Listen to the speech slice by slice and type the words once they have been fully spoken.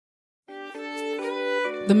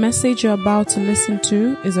The message you're about to listen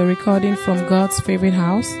to is a recording from God's favorite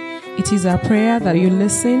house. It is our prayer that you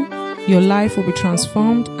listen, your life will be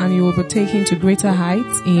transformed, and you will be taken to greater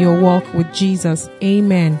heights in your walk with Jesus.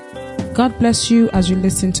 Amen. God bless you as you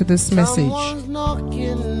listen to this message. Someone's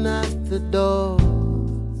knocking at the door.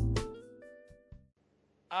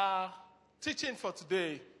 Our teaching for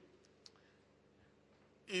today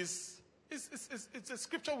is it's a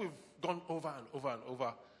scripture we've gone over and over and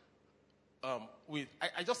over.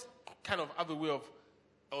 I just kind of have a way of,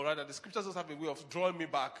 or rather, the scriptures just have a way of drawing me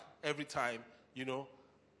back every time, you know.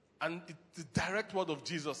 And it's the direct word of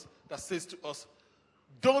Jesus that says to us,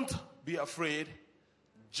 don't be afraid,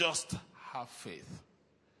 just have faith.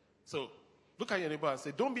 So look at your neighbor and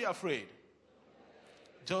say, don't be afraid,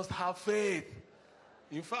 just have faith.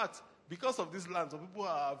 In fact, because of this land, some people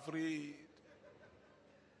are afraid.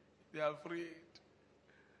 They are afraid.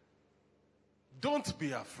 Don't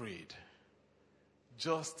be afraid.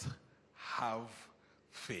 Just have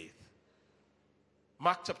faith.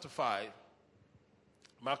 Mark chapter 5,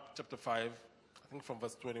 I think from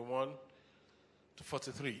verse 21 to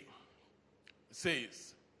 43. It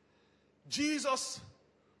says, Jesus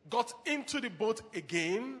got into the boat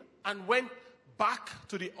again and went back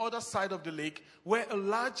to the other side of the lake where a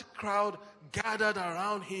large crowd gathered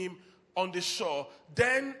around him on the shore.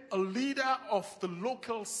 Then a leader of the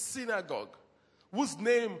local synagogue, whose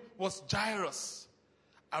name was Jairus,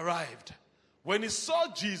 arrived. When he saw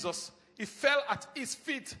Jesus, he fell at his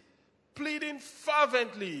feet, pleading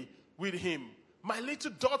fervently with him. My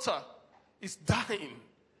little daughter is dying,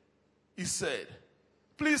 he said.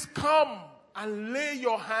 Please come and lay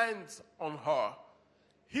your hands on her.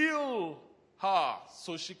 Heal her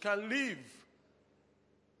so she can live.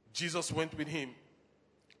 Jesus went with him,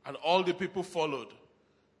 and all the people followed,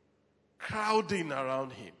 crowding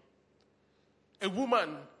around him. A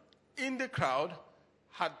woman in the crowd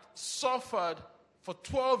had suffered for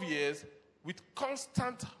 12 years with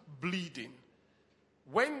constant bleeding.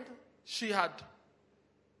 When she had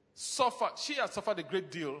suffered a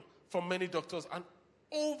great deal from many doctors, and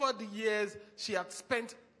over the years she had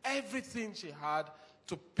spent everything she had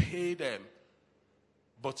to pay them,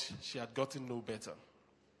 but she had gotten no better.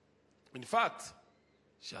 In fact,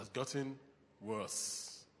 she has gotten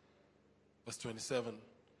worse. Verse 27.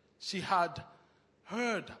 She had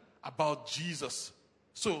heard about Jesus,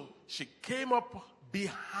 so she came up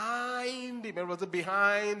behind him. Everybody say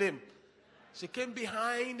behind him. She came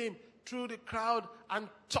behind him through the crowd and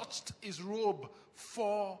touched his robe,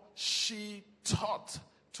 for she thought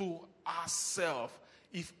to herself,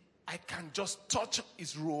 if I can just touch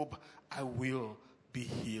his robe, I will be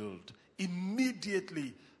healed.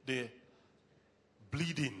 Immediately, the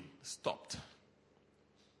bleeding stopped.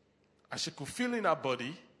 And she could feel in her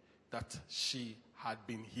body that she had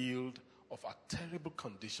been healed of a terrible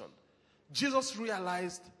condition. Jesus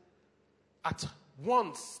realized at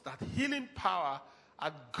once that healing power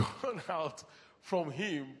had gone out from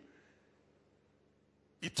him.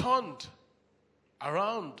 He turned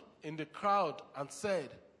around in the crowd and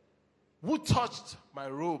said, who touched my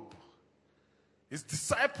robe? His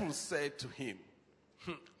disciples said to him,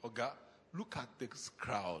 Oga, look at this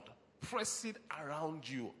crowd pressing around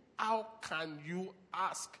you. How can you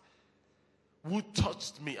ask, who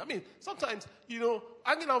touched me? I mean, sometimes,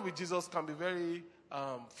 hanging out with Jesus can be very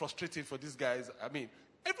frustrating for these guys. I mean,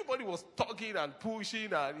 everybody was talking and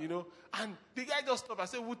pushing and the guy just stopped and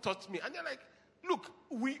said, who touched me? And they're like, look,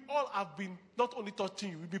 we all have been not only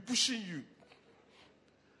touching you, we've been pushing you.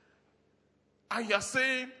 And you're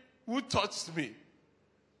saying, who touched me?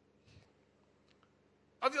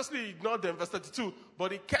 Obviously, he ignored them, verse 32,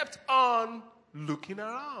 but he kept on looking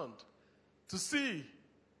around to see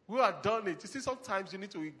who had done it. You see, sometimes you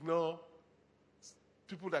need to ignore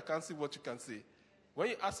people that can't see what you can see. When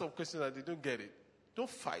you ask some questions and they don't get it, don't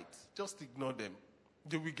fight. Just ignore them.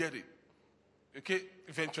 They will get it. Okay?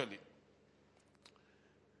 Eventually.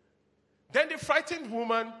 Then the frightened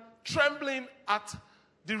woman, trembling at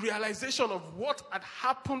the realization of what had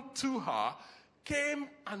happened to her, came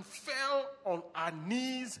and fell on her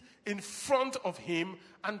knees in front of him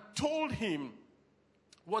and told him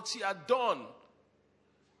what she had done.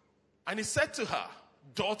 And he said to her,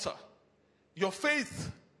 daughter, your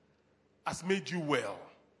faith has made you well.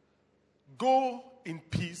 Go in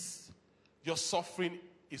peace. Your suffering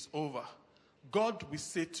is over. God will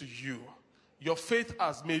say to you, your faith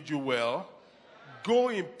has made you well. Go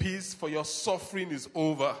in peace, for your suffering is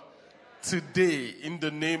over today in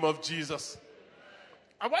the name of Jesus.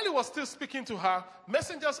 And while he was still speaking to her,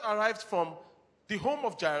 messengers arrived from the home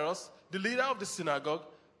of Jairus, the leader of the synagogue.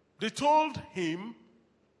 They told him,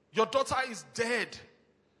 your daughter is dead.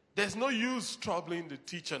 There's no use troubling the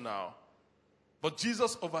teacher now. But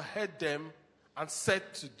Jesus overheard them and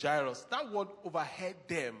said to Jairus, that word overheard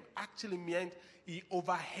them actually meant he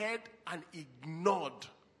overheard and ignored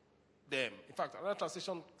them. In fact, another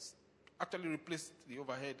translation actually replaced the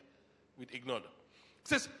overhead with ignored. It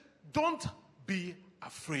says, don't be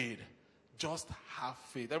afraid. Just have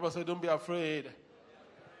faith. Everybody say, don't be afraid.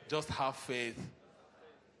 Just have faith.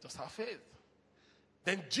 Just have faith.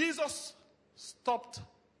 Then Jesus stopped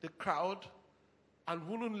the crowd and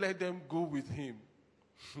wouldn't let them go with him.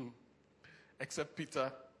 Except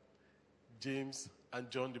Peter, James, and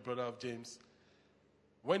John, the brother of James.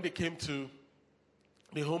 When they came to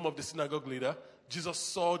the home of the synagogue leader, Jesus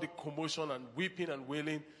saw the commotion and weeping and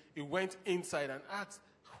wailing. He went inside and asked,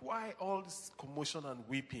 why all this commotion and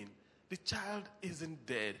weeping? The child isn't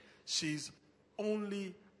dead. She's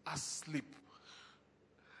only asleep.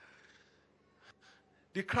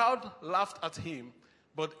 The crowd laughed at him,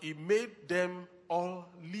 but he made them all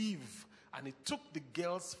leave. And he took the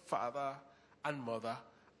girl's father and mother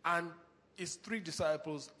and his 3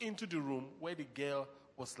 disciples into the room where the girl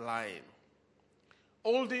was lying.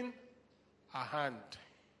 Holding her hand,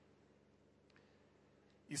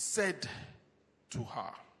 he said to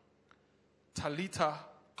her, Talitha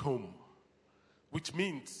cum, which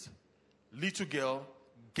means, little girl,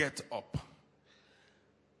 get up.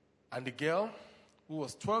 And the girl, who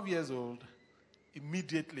was 12 years old,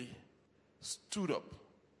 immediately stood up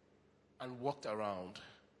and walked around.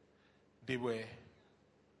 They were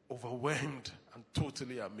overwhelmed and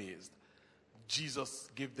totally amazed. Jesus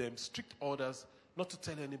gave them strict orders not to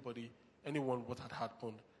tell anyone what had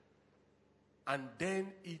happened. And then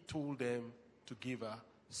he told them to give her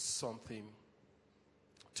something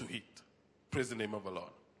to eat. Praise the name of the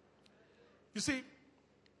Lord. You see,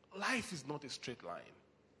 life is not a straight line.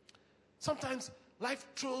 Sometimes life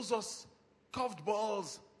throws us curved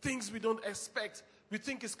balls, things we don't expect. We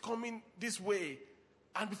think it's coming this way.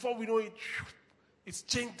 And before we know it, it's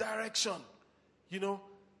changed direction.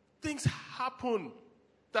 Things happen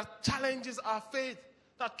that challenges our faith,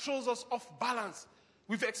 that throws us off balance.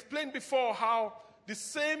 We've explained before how the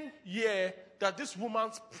same year that this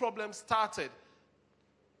woman's problem started,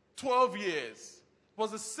 12 years,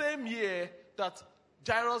 was the same year that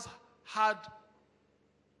Jairus had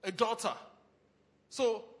a daughter.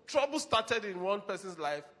 So trouble started in one person's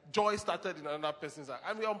life, joy started in another person's life.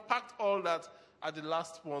 And we unpacked all that at the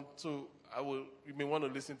last one, so you may want to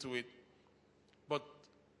listen to it. But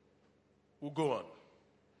we'll go on.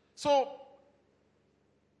 So,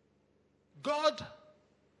 God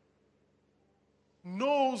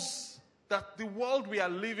knows that the world we are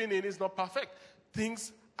living in is not perfect.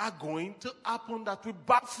 Things are going to happen that will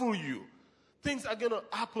baffle you. Things are going to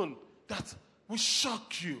happen that will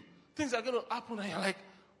shock you. Things are going to happen and you're like,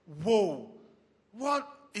 whoa, what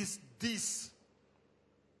is this?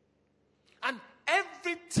 And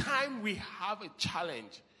every time we have a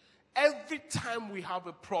challenge, every time we have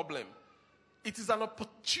a problem, it is an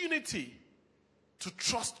opportunity to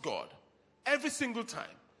trust God. Every single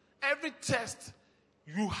time. Every test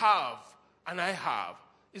you have and I have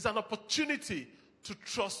is an opportunity to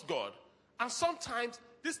trust God. And sometimes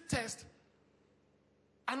these tests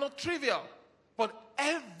are not trivial, but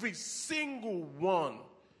every single one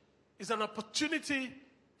is an opportunity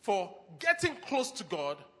for getting close to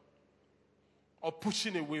God or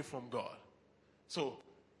pushing away from God. So,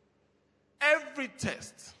 every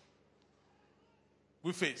test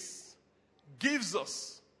we face gives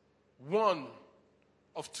us one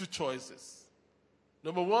of 2 choices.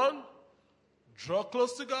 Number 1, draw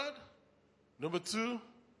close to God. Number 2,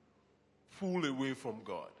 pull away from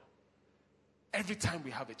God. Every time we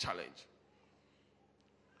have a challenge.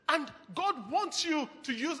 And God wants you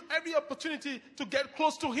to use every opportunity to get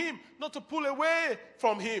close to Him, not to pull away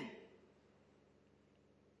from Him.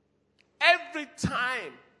 Every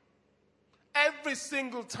time. Every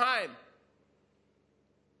single time.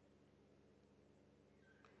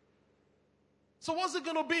 So what's it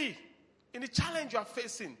going to be? In the challenge you are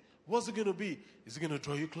facing, what's it going to be? Is it going to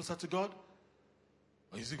draw you closer to God?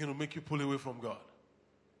 Or is it going to make you pull away from God?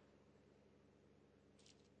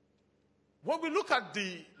 When we look at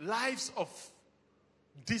the lives of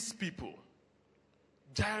these people,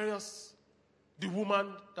 Jairus, the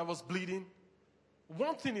woman that was bleeding,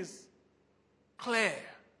 one thing is clear.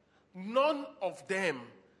 None of them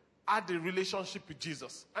had a relationship with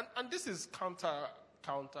Jesus. And this is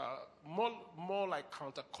more like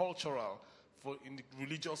countercultural for in the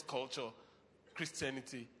religious culture,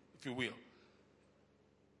 Christianity, if you will.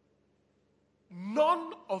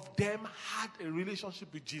 None of them had a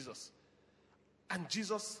relationship with Jesus. And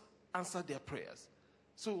Jesus answered their prayers.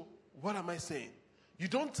 So, what am I saying? You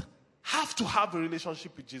don't have to have a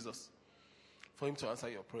relationship with Jesus for him to answer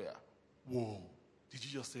your prayer. Whoa. Did you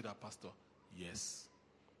just say that, Pastor? Yes.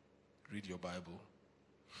 Read your Bible.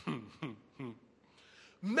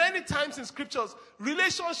 Many times in scriptures,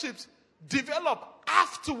 relationships develop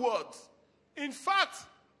afterwards. In fact,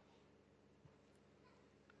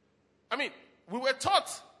 we were taught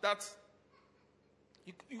that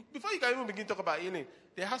before you can even begin to talk about healing,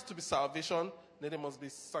 there has to be salvation, then there must be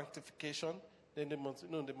sanctification, then there must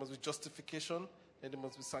be justification, then there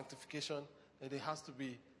must be sanctification, and there has to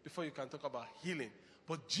be, before you can talk about healing.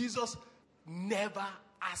 But Jesus never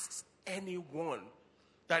asks anyone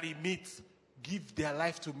that he meets, give their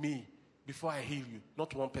life to me before I heal you.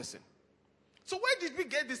 Not one person. So where did we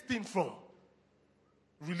get this thing from?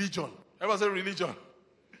 Religion. Everyone say religion.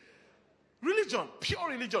 Religion, pure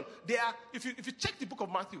religion. There are, if you check the book of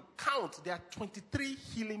Matthew, count, there are 23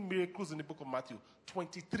 healing miracles in the book of Matthew.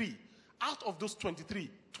 23. Out of those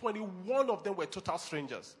 23, 21 of them were total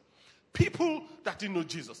strangers. People that didn't know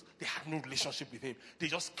Jesus. They had no relationship with him.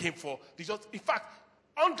 In fact,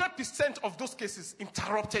 100% of those cases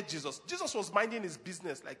interrupted Jesus. Jesus was minding his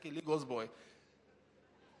business like a Lagos boy.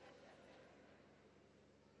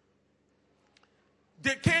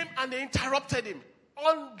 They came and they interrupted him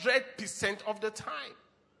 100% of the time.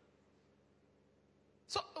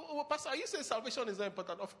 So, Pastor, are you saying salvation is not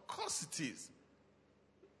important? Of course it is.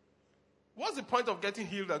 What's the point of getting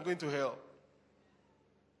healed and going to hell?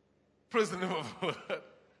 Praise the name of God.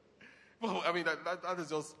 Well, that is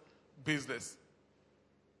just business.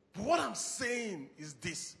 But what I'm saying is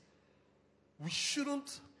this. We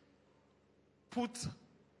shouldn't put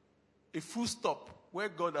a full stop where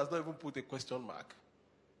God has not even put a question mark.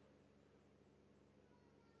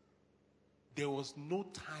 There was no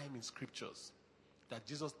time in scriptures that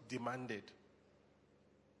Jesus demanded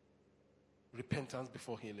repentance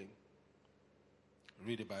before healing.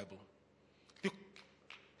 Read the Bible.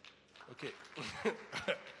 Okay.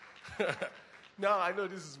 Now, I know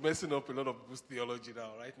this is messing up a lot of people's theology now,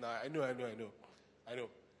 right now. I know.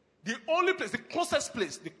 The only place, the closest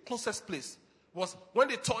place was when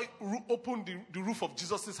they opened the roof of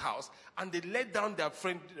Jesus' house and they let down their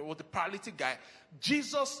friend, the paralytic guy.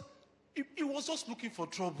 Jesus, he was just looking for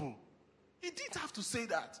trouble. He didn't have to say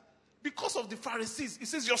that. Because of the Pharisees, he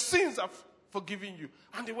says, your sins are forgiven you.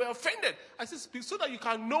 And they were offended. I said, so that you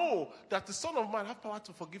can know that the Son of Man has power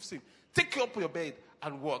to forgive sin. Take you up your bed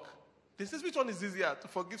and walk. They says, which one is easier, to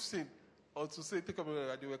forgive sin or to say, take up your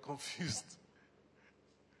bed? They were confused.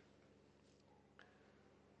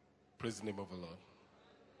 Praise the name of the Lord.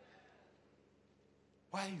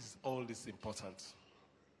 Why is all this important?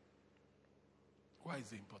 Why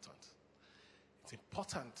is it important? It's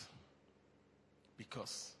important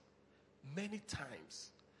because many times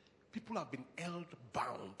people have been held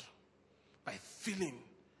bound by feeling,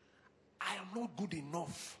 I am not good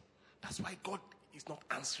enough. That's why God is not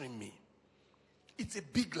answering me. It's a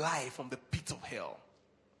big lie from the pit of hell.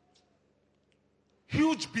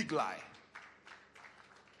 Huge big lie.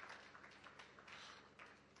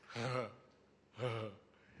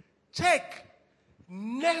 Check.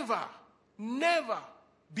 Never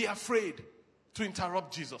be afraid to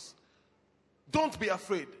interrupt Jesus. Don't be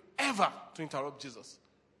afraid ever to interrupt Jesus.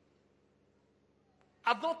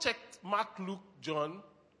 I've not checked Mark, Luke, John,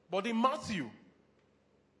 but in Matthew,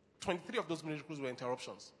 23 of those miracles were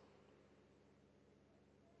interruptions.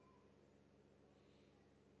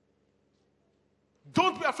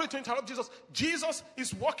 Don't be afraid to interrupt Jesus. Jesus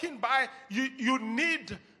is walking by. You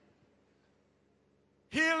need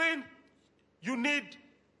healing. You need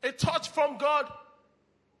a touch from God.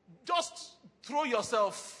 Just throw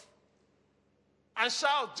yourself and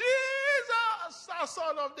shout, Jesus, our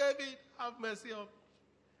Son of David, have mercy on me.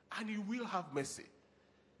 And he will have mercy.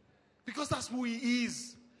 Because that's who he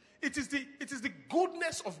is. It is the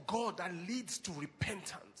goodness of God that leads to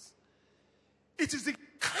repentance. It is the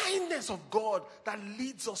kindness of God that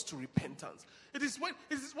leads us to repentance. It is when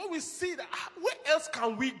we see that, where else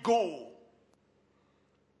can we go?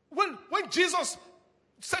 When Jesus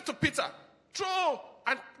said to Peter, throw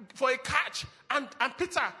and for a catch, and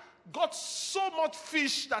Peter got so much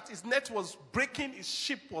fish that his net was breaking, his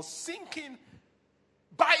ship was sinking.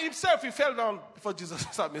 By himself, he fell down before Jesus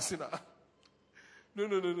said, Messina.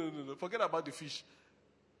 No. Forget about the fish.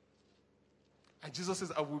 And Jesus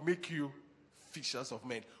says, I will make you fishers of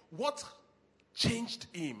men. What changed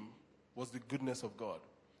him was the goodness of God.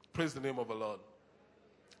 Praise the name of the Lord.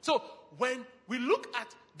 So, when we look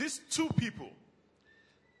at these two people,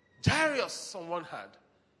 Jairus on one hand,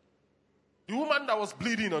 the woman that was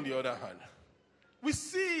bleeding on the other hand, we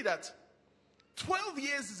see that 12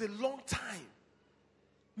 years is a long time.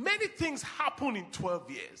 Many things happen in 12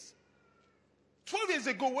 years. 12 years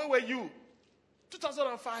ago, where were you?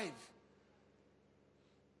 2005.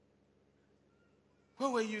 Where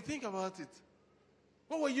were you? Think about it.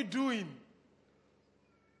 What were you doing?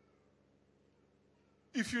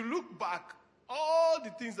 If you look back, all the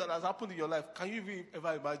things that has happened in your life, can you even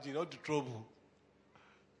ever imagine all the trouble?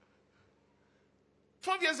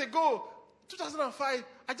 12 years ago, 2005,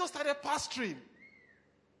 I just started pastoring.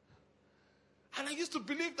 And I used to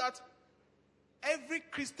believe that every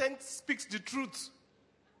Christian speaks the truth.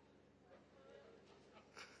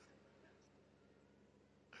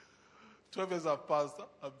 "12 years have passed.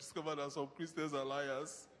 I've discovered that some Christians are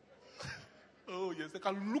liars." Oh, yes. They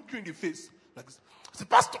can look you in the face like this. I say,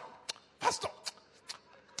 Pastor,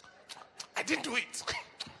 I didn't do it.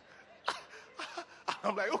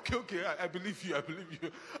 I'm like, okay, I believe you.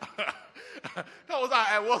 That was how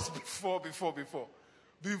I was before.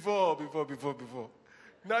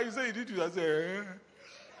 Now you say you did it. I say,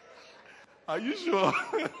 are you sure?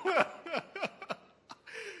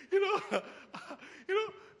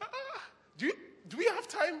 Do we have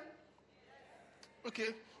time?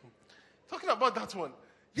 Okay. Talking about that one.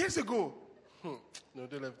 Years ago. No,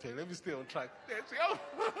 don't let me tell you. Let me stay on track.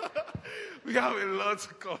 We have a lot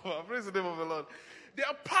to cover. Praise the name of the Lord. There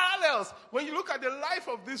are parallels. When you look at the life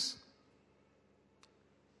of this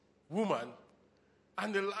woman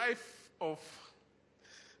and the life of...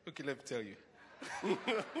 Okay, let me tell you.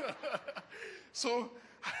 So,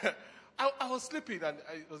 I was sleeping, and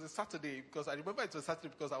it was a Saturday, because I remember it was Saturday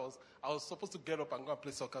because I was supposed to get up and go and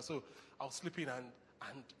play soccer. So I was sleeping, and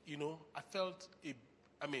I felt a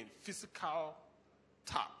physical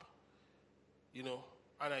tap, and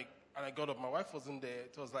I got up. My wife wasn't there.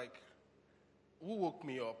 It was like, who woke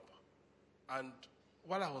me up? And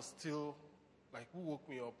while I was still like, who woke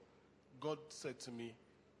me up? God said to me,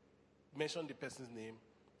 mention the person's name.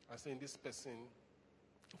 I said, this person.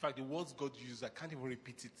 In fact, the words God used, I can't even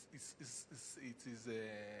repeat it. It is an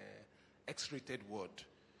X-rated word.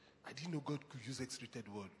 I didn't know God could use X-rated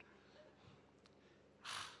word.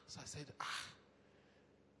 So I said,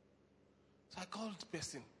 So I called the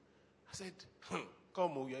person. I said,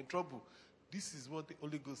 come on, you're in trouble. This is what the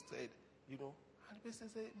Holy Ghost said, And the person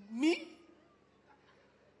said, me?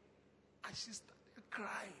 And she started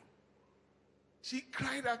crying. She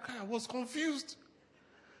cried and cried. I was confused.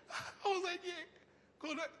 I was like, yeah.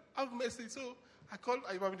 God, have mercy. So I called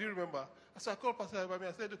Ibami, didn't remember. So I called Pastor Ibami.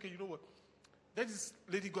 I said, okay, you know what? Let this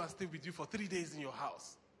lady go and stay with you for 3 days in your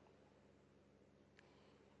house.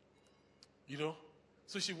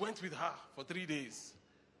 So she went with her for 3 days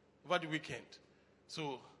over the weekend.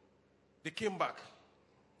 So they came back.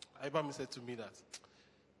 Ibami said to me that,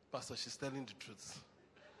 Pastor, she's telling the truth.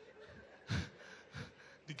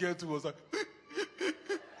 The girl too was like,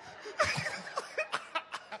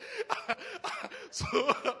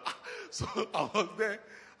 So I was there.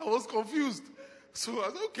 I was confused. So I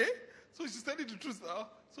said, okay. So she's telling the truth now.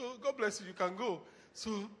 So God bless you. You can go.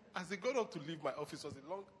 So as they got up to leave my office, it was a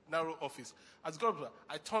long, narrow office. As I got up,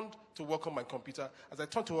 I turned to work on my computer. As I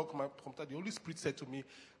turned to work on my computer, the Holy Spirit said to me,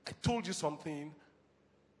 I told you something,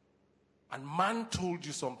 and man told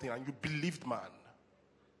you something, and you believed man.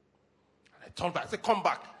 And I turned back. I said, come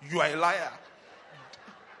back. You are a liar.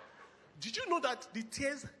 Did you know that the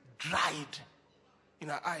tears dried in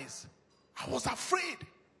her eyes? I was afraid.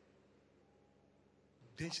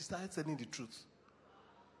 Then she started telling the truth.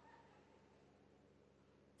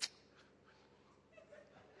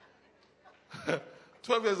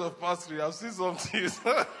 "12 years of pastoring, I've seen some things."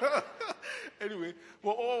 Anyway,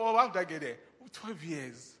 how did I get there? 12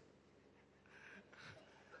 years.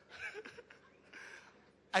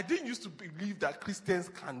 I didn't used to believe that Christians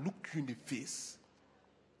can look you in the face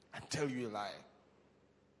and tell you a lie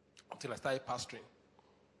until I started pastoring.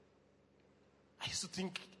 I used to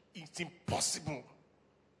think it's impossible.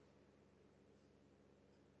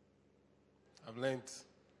 I've learned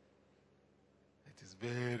it is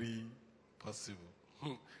very possible.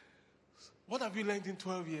 What have you learned in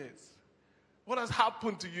 12 years? What has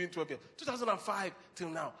happened to you in 12 years? 2005 till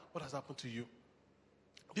now, what has happened to you?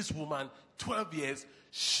 This woman, 12 years,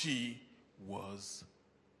 she was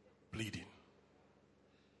bleeding.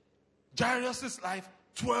 Jairus' life,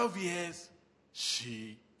 12 years,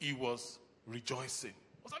 he was rejoicing.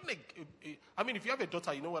 Was that if you have a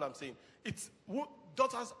daughter, you know what I'm saying.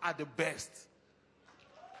 Daughters are the best.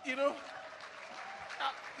 It's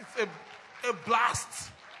a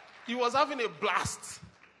blast. He was having a blast.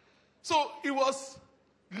 So he was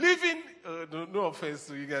living. No offense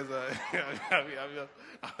to you guys.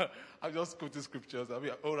 I'm just quoting scriptures.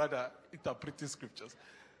 Or rather, interpreting scriptures.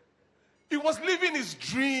 He was living his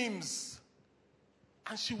dreams.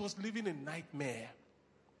 And she was living a nightmare.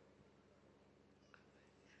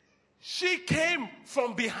 She came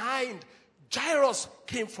from behind. Jairus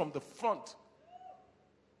came from the front.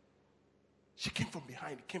 She came from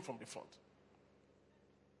behind. He came from the front.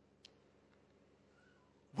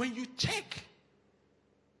 When you check,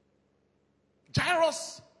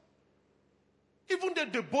 Jairus, even though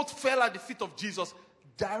they both fell at the feet of Jesus,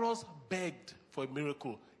 Jairus begged for a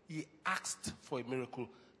miracle. He asked for a miracle.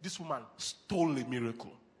 This woman stole a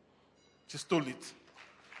miracle. She stole it.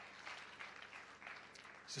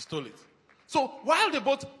 She stole it. So while they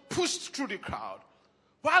both pushed through the crowd,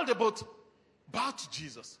 while they both bowed to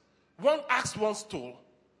Jesus, one asked, one stole.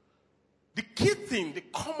 The key thing, the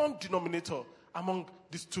common denominator among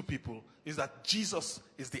these two people is that Jesus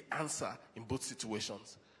is the answer in both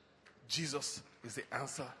situations. Jesus is the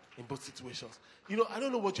answer in both situations. You know, I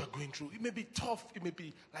don't know what you're going through. It may be tough. It may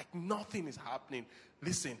be like nothing is happening.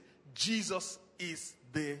 Listen, Jesus is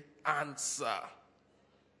the answer.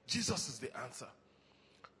 Jesus is the answer.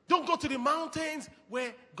 Don't go to the mountains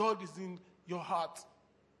where God is in your heart.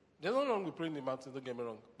 There's nothing wrong with praying in the mountains, don't get me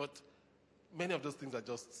wrong. But many of those things are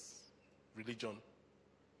just religion.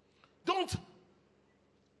 Don't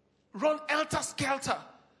run helter-skelter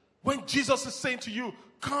when Jesus is saying to you,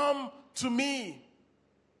 come to me.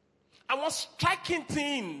 And one striking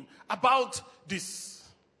thing about this,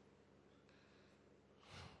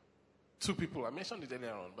 two people, I mentioned it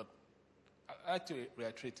earlier on, but I like to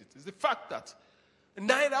reiterate it, is the fact that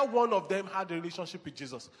neither one of them had a relationship with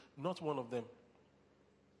Jesus. Not one of them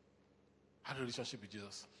had a relationship with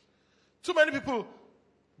Jesus. Too many people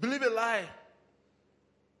believe a lie.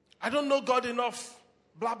 I don't know God enough.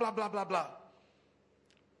 Blah, blah, blah, blah, blah.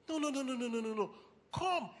 No.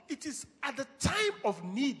 Come. It is at the time of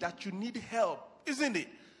need that you need help, isn't it?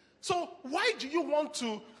 So why do you want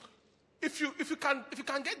to, if you can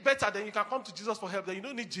get better, then you can come to Jesus for help, then you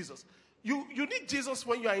don't need Jesus. You need Jesus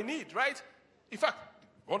when you are in need, right? In fact,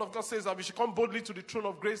 the Word of God says that we should come boldly to the throne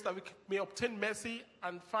of grace that we may obtain mercy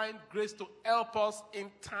and find grace to help us in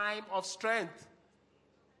time of strength.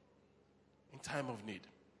 In time of need.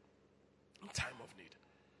 In time of need.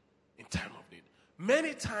 In time of need.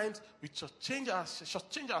 Many times we should change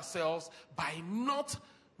ourselves by not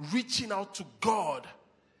reaching out to God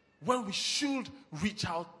when we should reach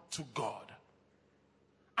out to God.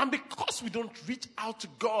 And because we don't reach out to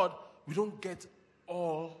God, we don't get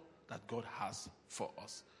all that God has for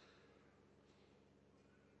us.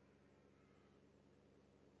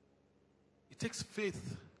 It takes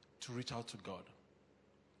faith to reach out to God.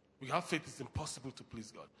 Without faith, it's impossible to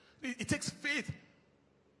please God. It takes faith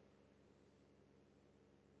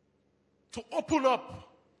to open up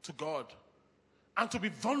to God and to be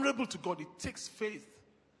vulnerable to God. It takes faith.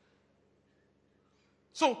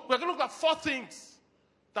 So we're going to look at 4 things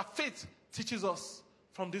that faith teaches us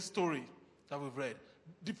from this story that we've read.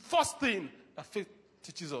 The first thing that faith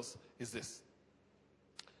teaches us is this.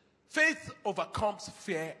 Faith overcomes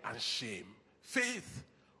fear and shame. Faith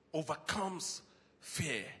overcomes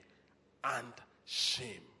fear and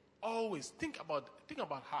shame. Always think about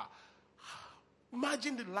her.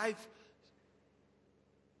 Imagine the life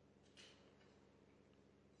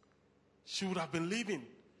she would have been living.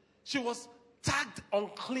 She was tagged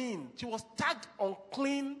unclean. She was tagged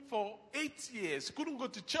unclean for 8 years. She couldn't go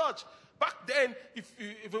to church. Back then,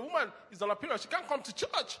 if a woman is on a period, she can't come to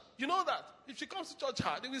church. You know that. If she comes to church,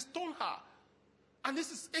 they will stone her. And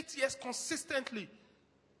this is 8 years consistently.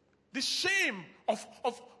 The shame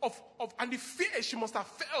and the fear she must have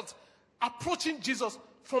felt approaching Jesus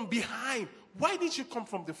from behind. Why didn't she come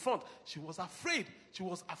from the front? She was afraid. She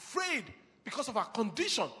was afraid because of her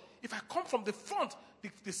condition. If I come from the front,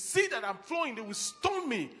 they see that I'm flowing, they will stone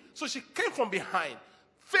me. So she came from behind.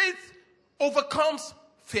 Faith overcomes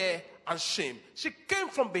fear and shame. She came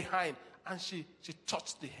from behind and she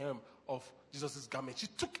touched the hem of Jesus' garment. She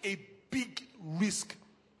took a big risk.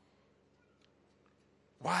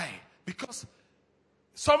 Why? Because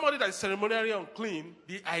somebody that is ceremonially unclean,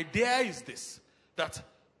 the idea is this, that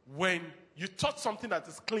when you touch something that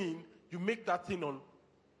is clean, you make that thing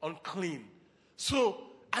unclean. So,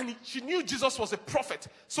 and she knew Jesus was a prophet.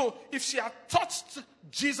 So if she had touched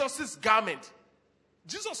Jesus' garment,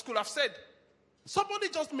 Jesus could have said, somebody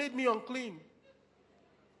just made me unclean.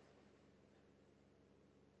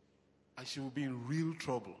 And she would be in real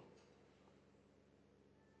trouble.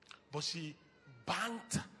 But she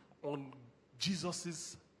banked on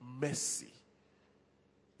Jesus' mercy.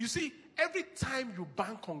 You see, every time you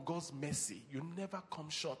bank on God's mercy, you never come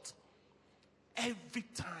short. Every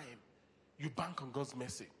time you bank on God's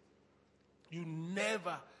mercy, you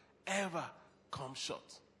never, ever come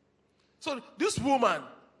short. So this woman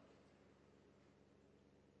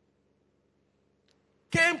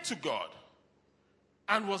came to God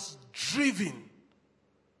and was driven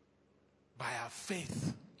by her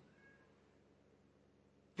faith.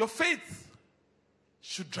 Your faith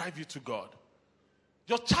should drive you to God.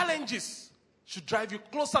 Your challenges should drive you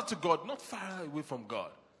closer to God, not far away from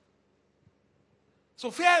God. So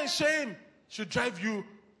fear and shame should drive you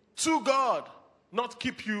to God, not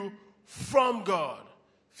keep you from God.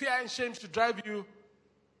 Fear and shame should drive you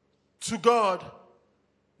to God,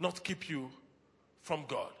 not keep you from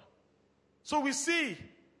God. So we see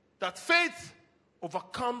that faith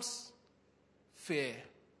overcomes fear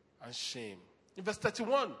and shame. In verse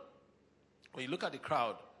 31, when you look at the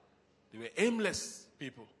crowd, they were aimless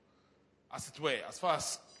people, as it were, as far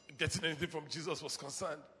as getting anything from Jesus was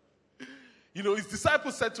concerned. You know, his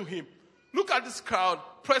disciples said to him, look at this crowd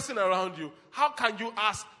pressing around you. How can you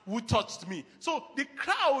ask who touched me? So the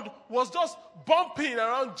crowd was just bumping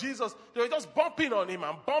around Jesus. They were just bumping on him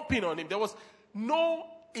and bumping on him. There was no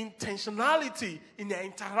intentionality in their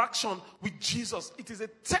interaction with Jesus. It is a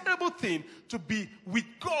terrible thing to be with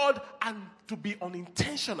God and to be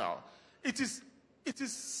unintentional. It is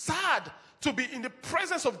sad to be in the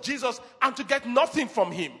presence of Jesus and to get nothing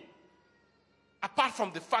from him. Apart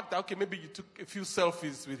from the fact that, okay, maybe you took a few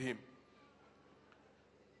selfies with him.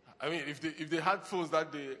 I mean, if they had phones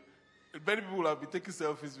that day, many people would have been taking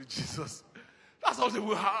selfies with Jesus. That's all they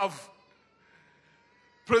will have.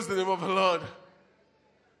 Praise the name of the Lord.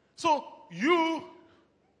 So you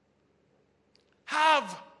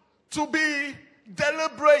have to be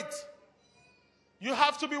deliberate. You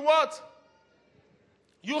have to be what?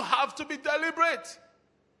 You have to be deliberate.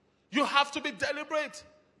 You have to be deliberate.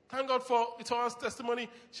 Thank God for Itona's testimony.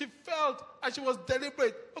 She felt and she was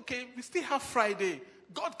deliberate. Okay, we still have Friday.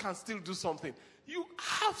 God can still do something. You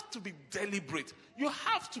have to be deliberate. You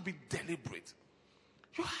have to be deliberate.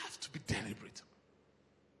 You have to be deliberate.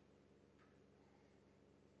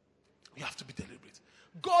 You have to be deliberate.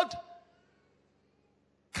 God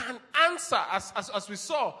can answer, as we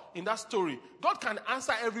saw in that story, God can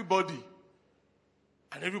answer everybody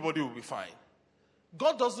and everybody will be fine.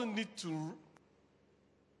 God doesn't need to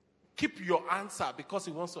keep your answer because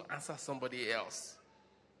he wants to answer somebody else.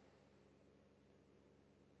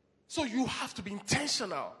 So you have to be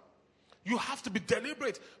intentional. You have to be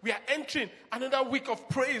deliberate. We are entering another week of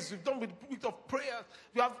praise. We've done with the week of prayer.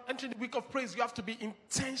 We have entered the week of praise. You have to be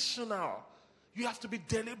intentional. You have to be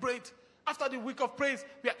deliberate. After the week of praise,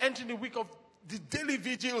 we are entering the week of the daily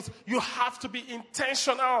vigils. You have to be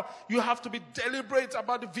intentional. You have to be deliberate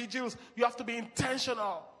about the vigils. You have to be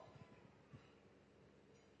intentional.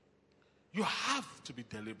 You have to be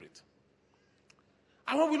deliberate.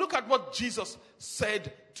 And when we look at what Jesus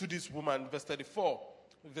said to this woman, verse 34,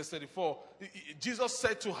 Jesus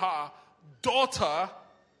said to her, daughter,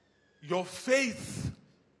 your faith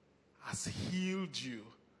has healed you.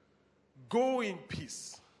 Go in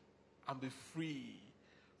peace and be free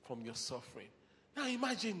from your suffering. Now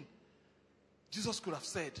imagine, Jesus could have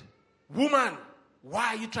said, woman, why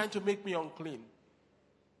are you trying to make me unclean?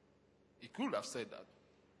 He could have said that.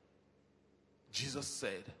 Jesus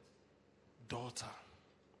said, daughter,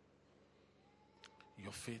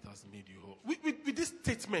 your faith has made you whole. With this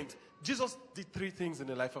statement, Jesus did three things in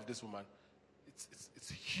the life of this woman. It's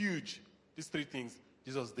huge. These three things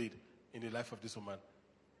Jesus did in the life of this woman.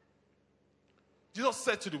 Jesus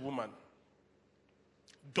said to the woman,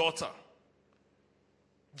 daughter.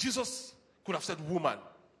 Jesus could have said woman.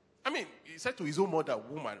 I mean, he said to his own mother,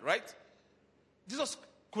 woman, right? Jesus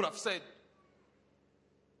could have said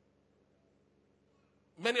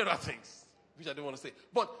many other things, which I don't want to say.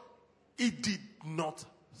 But he did not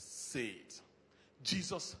say it.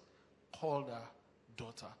 Jesus called her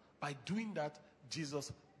daughter. By doing that,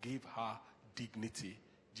 Jesus gave her dignity.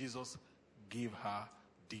 Jesus gave her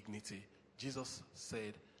dignity. Jesus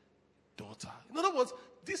said, daughter. In other words,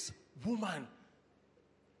 this woman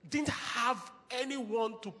didn't have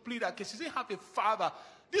anyone to plead her case. She didn't have a father.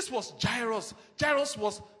 This was Jairus. Jairus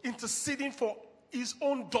was interceding for his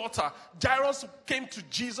own daughter. Jairus came to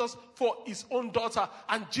Jesus for his own daughter.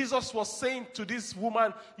 And Jesus was saying to this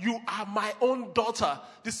woman, you are my own daughter.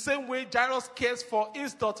 The same way Jairus cares for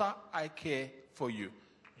his daughter, I care for you.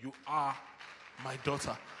 You are my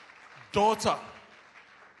daughter. Daughter.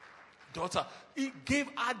 Daughter. He gave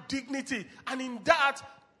her dignity. And in that,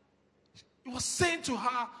 he was saying to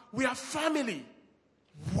her, we are family.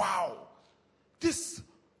 Wow. This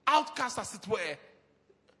outcast, as it were,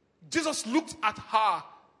 Jesus looked at her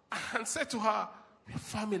and said to her, we are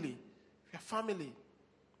family. We are family.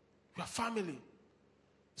 We are family.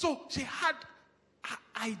 So she had her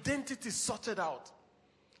identity sorted out.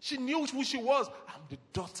 She knew who she was. I'm the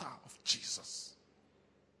daughter of Jesus.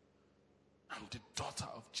 I'm the daughter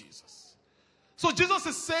of Jesus. So Jesus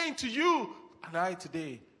is saying to you and I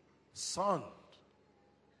today, son,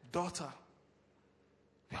 daughter,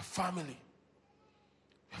 we are family.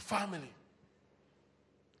 We are family.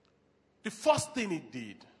 The first thing he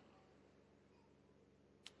did,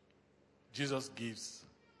 Jesus gives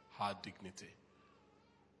her dignity.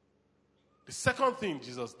 The second thing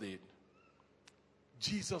Jesus did,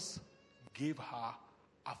 Jesus gave her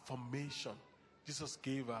affirmation. Jesus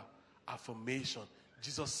gave her affirmation.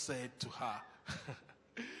 Jesus said to her,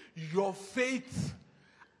 your faith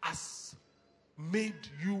has made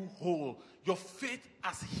you whole. Your faith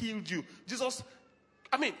has healed you.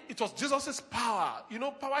 It was Jesus' power.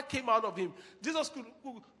 Power came out of him. Jesus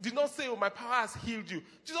did not say, my power has healed you.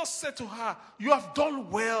 Jesus said to her, you have done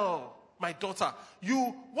well, my daughter.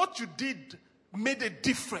 What you did made a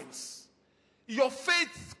difference. Your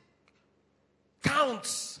faith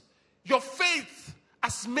counts. Your faith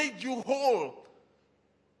has made you whole.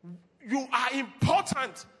 You are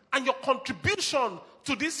important, and your contribution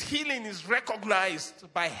to this healing is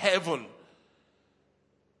recognized by heaven.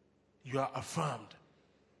 You are affirmed.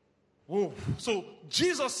 Whoa. So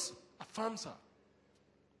Jesus affirms her.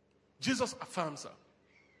 Jesus affirms her.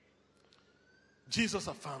 Jesus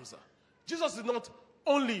affirms her. Jesus did not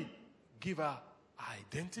only give her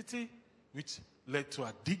identity, which led to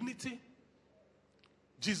her dignity.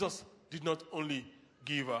 Jesus did not only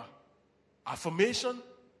give her affirmation.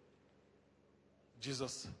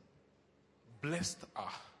 Jesus blessed her.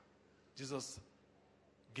 Jesus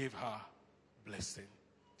gave her blessing.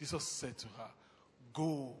 Jesus said to her,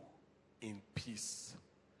 go in peace.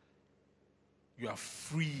 You are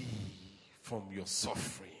free from your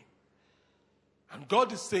suffering. And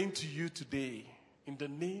God is saying to you today, in the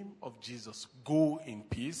name of Jesus, go in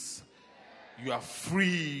peace. You are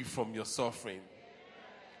free from your suffering.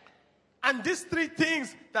 And these three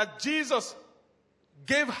things that Jesus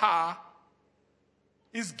gave her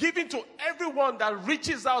is given to everyone that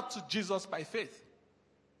reaches out to Jesus by faith.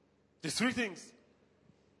 These three things.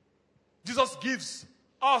 Jesus gives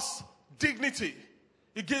us dignity.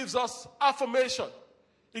 He gives us affirmation.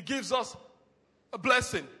 He gives us a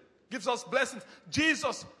blessing. Gives us blessings.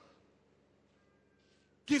 Jesus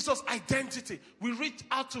gives us identity. We reach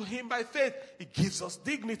out to him by faith. He gives us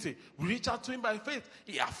dignity. We reach out to him by faith.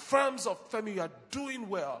 He affirms of Femi, you are doing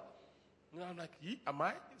well. And I'm like, am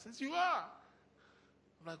I? He says, you are.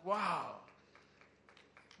 I'm like, wow.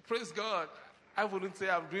 Praise God. I wouldn't say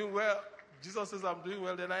I'm doing well. Jesus says I'm doing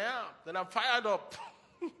well, then I am. Then I'm fired up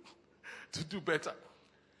to do better.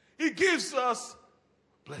 He gives us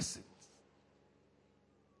blessings.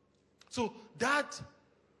 So that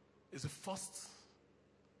is the first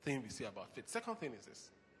thing we see about faith. Second thing is this.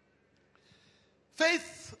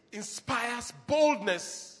 Faith inspires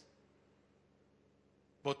boldness,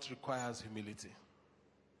 but requires humility.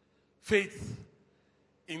 Faith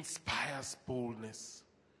inspires boldness,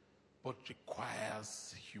 but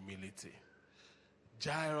requires humility.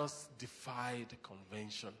 Jairus defied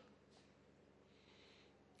convention.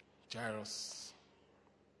 Jairus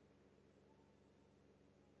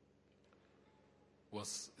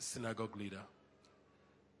was a synagogue leader.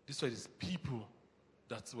 These were these people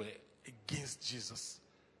that were against Jesus.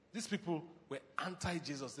 These people were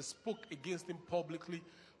anti-Jesus. They spoke against him publicly.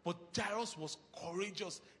 But Jairus was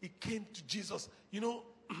courageous. He came to Jesus.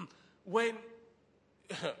 When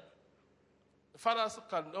fathers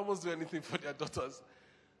can almost do anything for their daughters,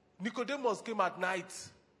 Nicodemus came at night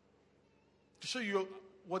to show you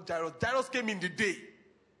what Jairus came in the day.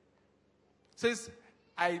 Says,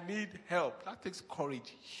 I need help. That takes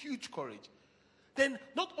courage, huge courage. Then,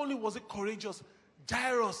 not only was he courageous,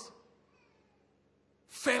 Jairus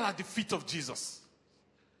fell at the feet of Jesus.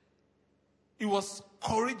 He was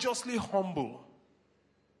courageously humble.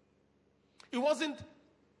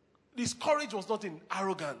 His courage was not in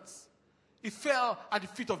arrogance. He fell at the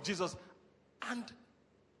feet of Jesus and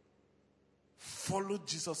followed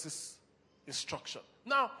Jesus' instruction.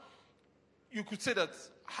 Now, you could say that,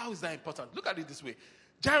 how is that important? Look at it this way.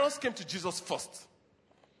 Jairus came to Jesus first.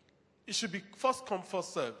 It should be first come,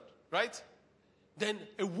 first served, right? Then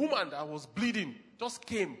a woman that was bleeding just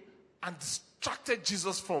came and distracted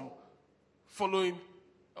Jesus from following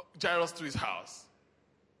Jairus to his house.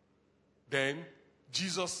 Then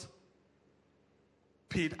Jesus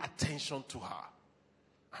paid attention to her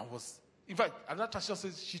and in fact, another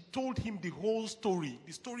translation says she told him the whole story,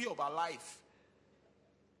 the story of her life.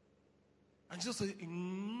 And Jesus said,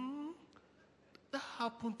 that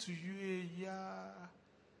happened to you, yeah.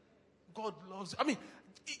 God loves you.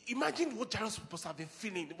 Imagine what Jairus must have been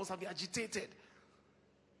feeling. He must have been agitated.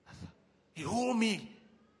 He owed me,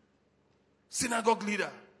 synagogue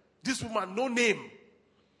leader. This woman, no name.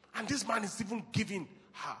 And this man is even giving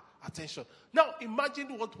her attention. Now,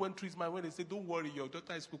 imagine what went through his mind when they said, don't worry, your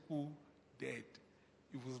daughter is cuckoo dead.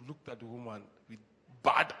 He was looked at the woman with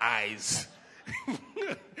bad eyes. I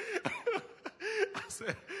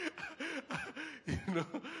said,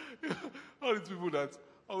 all these people that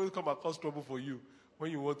always come across trouble for you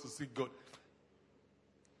when you want to seek God.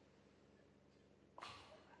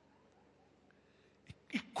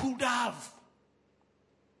 It could have.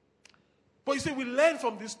 But you see, we learn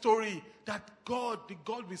from this story that God, the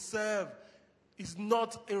God we serve, is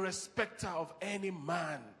not a respecter of any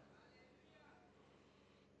man.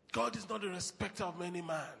 God is not a respecter of any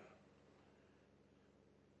man.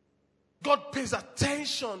 God pays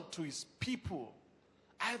attention to his people,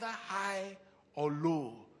 either high or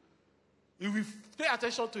low. If we pay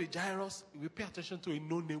attention to a Jairus, if we pay attention to a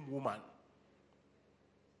no-name woman,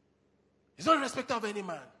 he's not a respecter of any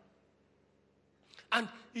man. And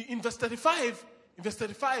in verse 35,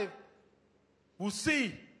 we'll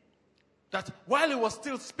see that while he was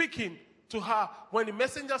still speaking to her, when the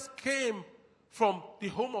messengers came from the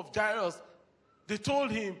home of Jairus, they told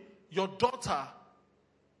him, your daughter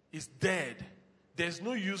is dead. There's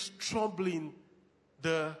no use troubling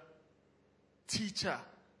the teacher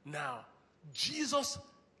now. Jesus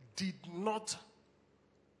did not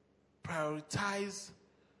prioritize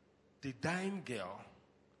the dying girl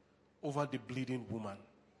over the bleeding woman.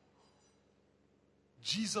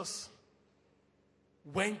 Jesus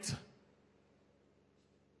went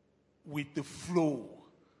with the flow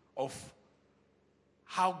of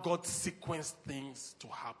how God sequenced things to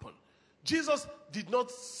happen. Jesus did not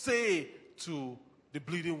say to the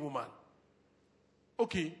bleeding woman,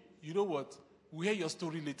 okay, you know what? We'll hear your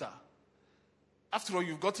story later. After all,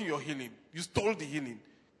 you've gotten your healing. You stole the healing.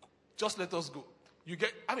 Just let us go.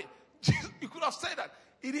 Jesus, you could have said that.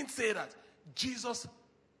 He didn't say that. Jesus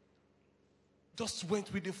just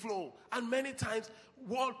went with the flow. And many times,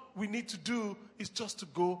 what we need to do is just to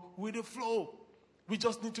go with the flow. We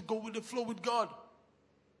just need to go with the flow with God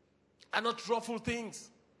and not ruffle things.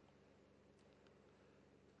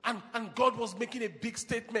 And God was making a big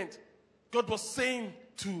statement. God was saying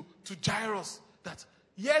to Jairus that,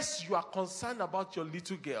 yes, you are concerned about your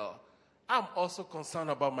little girl. I'm also concerned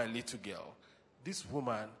about my little girl. This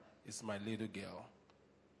woman is my little girl.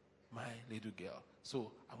 My little girl.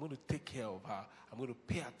 So I'm going to take care of her. I'm going to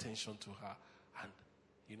pay attention to her. And,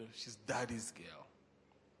 she's daddy's girl.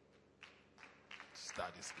 She's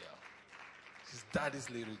daddy's girl. She's daddy's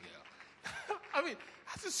little girl.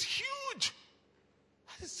 That is huge.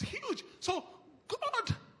 That is huge. So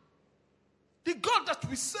God, the God that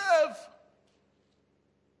we serve,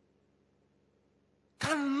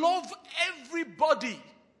 can love everybody.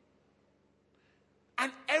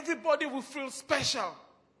 And everybody will feel special.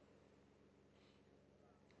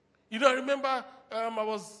 I remember I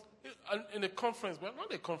was in a conference, well,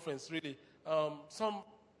 not a conference really. Some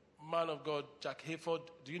man of God, Jack Hayford.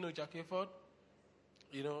 Do you know Jack Hayford?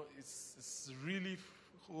 It's really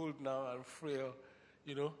old now and frail.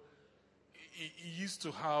 He used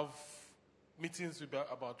to have meetings with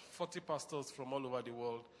about 40 pastors from all over the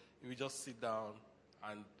world. He would just sit down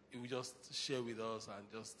and he would just share with us and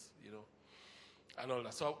just, and all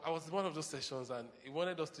that. So I was in one of those sessions and he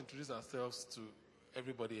wanted us to introduce ourselves to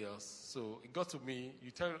everybody else. So it got to me,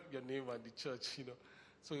 you tell your name and the church,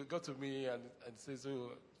 So it got to me and says,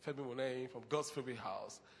 Femi Monae from God's Favorite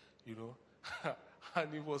House,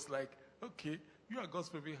 And he was like, okay, you are God's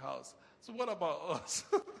Favorite House. So what about us?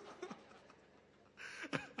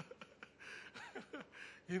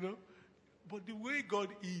 But the way God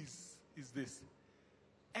is this.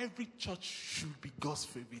 Every church should be God's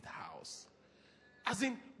favorite house. As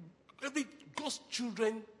in, God's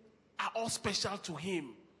children are all special to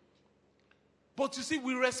him. But you see,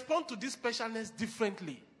 we respond to this specialness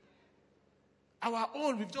differently. Our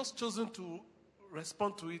own, we've just chosen to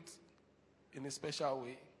respond to it in a special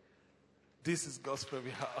way. This is God's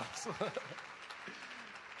favorite house.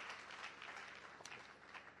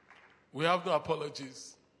 We have no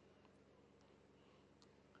apologies.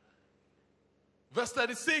 Verse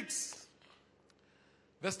 36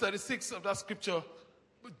 of that scripture,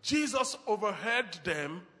 Jesus overheard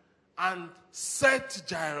them and said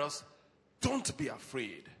to Jairus, don't be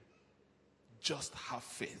afraid, just have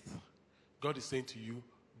faith. God is saying to you,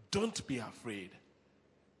 don't be afraid,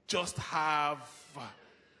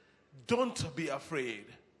 don't be afraid,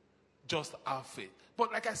 just have faith.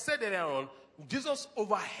 But like I said earlier on, Jesus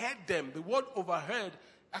overheard them. The word overheard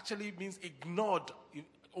actually means ignored,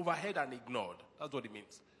 overheard and ignored. That's what it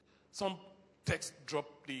means. Some texts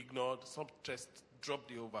drop the ignored, some texts drop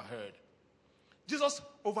the overheard. Jesus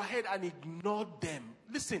overheard and ignored them.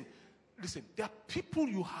 Listen, there are people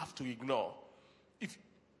you have to ignore.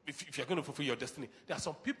 If you're going to fulfill your destiny, there are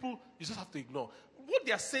some people you just have to ignore. What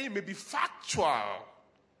they are saying may be factual.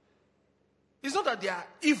 It's not that they are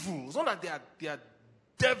evil. It's not that they are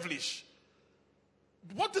devilish.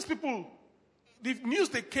 What these people, the news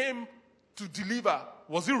they came to deliver,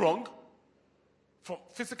 was it wrong? From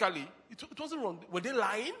physically, it wasn't wrong. Were they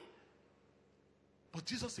lying? But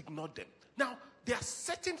Jesus ignored them. Now, there are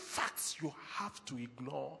certain facts you have to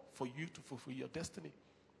ignore for you to fulfill your destiny.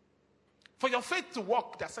 For your faith to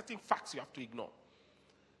work, there are certain facts you have to ignore.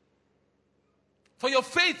 For your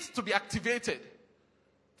faith to be activated.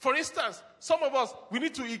 For instance, some of us, we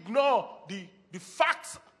need to ignore the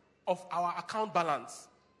facts of our account balance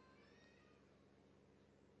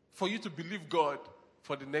for you to believe God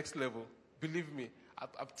for the next level. Believe me,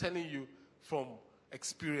 I'm telling you from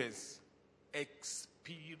experience.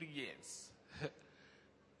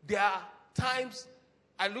 There are times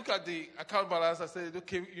I look at the account balance, I say,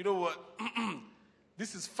 okay, you know what?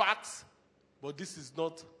 This is facts, but this is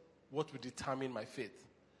not what will determine my faith.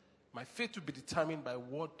 My faith will be determined by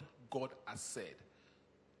what God has said.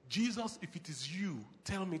 Jesus, if it is you,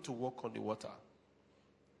 tell me to walk on the water.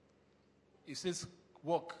 He says,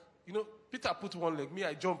 walk. You know, Peter put one leg, me,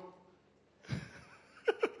 I jump.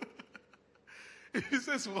 He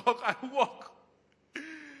says, walk, I walk.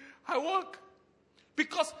 I walk.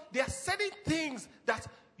 Because there are certain things that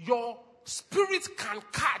your spirit can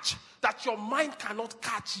catch that your mind cannot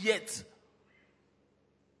catch yet.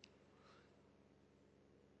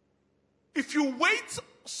 If you wait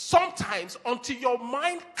sometimes until your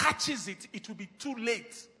mind catches it, it will be too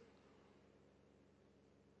late.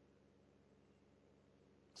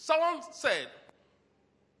 Someone said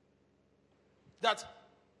that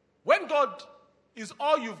when God is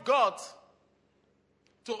all you've got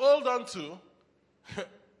to hold on to,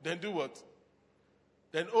 then do what?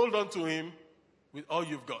 Then hold on to him with all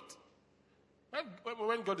you've got.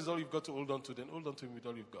 When God is all you've got to hold on to, then hold on to him with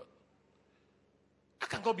all you've got. How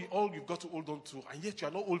can God be all you've got to hold on to, and yet you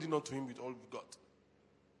are not holding on to him with all you've got?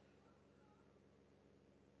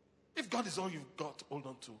 If God is all you've got to hold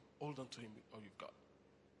on to him with all you've got.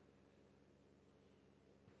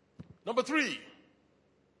 Number 3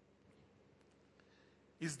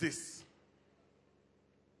 is this.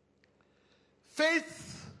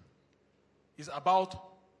 Faith is about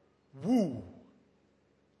who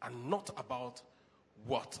and not about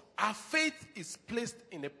what. Our faith is placed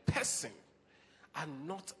in a person and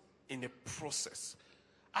not in a process.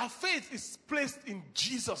 Our faith is placed in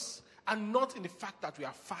Jesus and not in the fact that we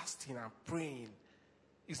are fasting and praying.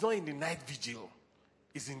 It's not in the night vigil.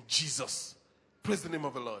 It's in Jesus. Praise the name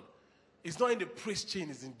of the Lord. It's not in the praise chain.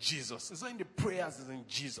 It's in Jesus. It's not in the prayers. It's in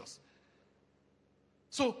Jesus.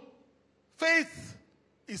 So, faith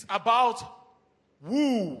is about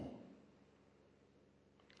who.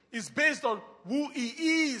 It's based on who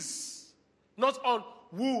he is, not on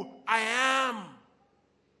who I am.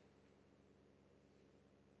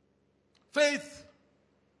 Faith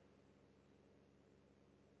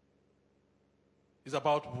is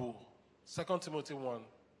about who. 2 Timothy 1:12.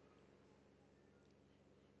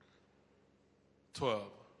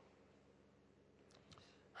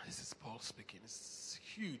 This is Paul speaking. It's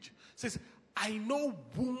huge. It says, I know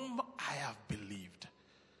whom I have believed,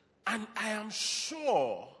 and I am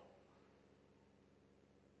sure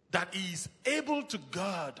that he is able to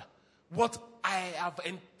guard what I have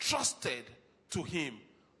entrusted to him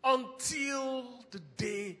until the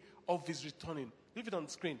day of his returning. Leave it on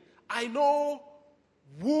the screen. I know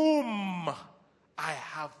whom I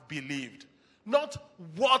have believed, not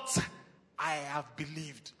what I have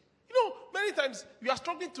believed. You know, many times you are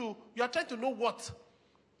trying to know what.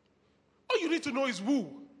 All you need to know is who.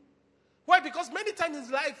 Why? Because many times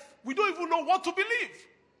in life, we don't even know what to believe.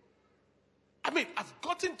 I mean, I've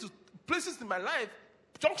gotten to places in my life,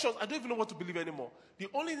 junctions, I don't even know what to believe anymore. The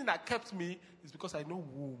only thing that kept me is because I know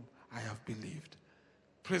whom I have believed.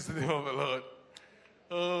 Praise the name of the Lord.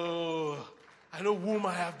 Oh, I know whom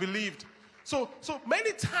I have believed. So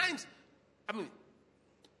many times, I mean,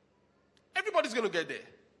 everybody's going to get there.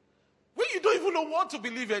 When you don't even know what to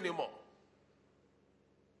believe anymore.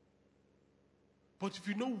 But if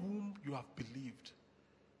you know whom you have believed,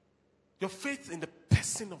 your faith in the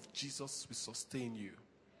person of Jesus will sustain you.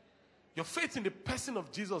 Your faith in the person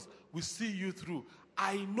of Jesus will see you through.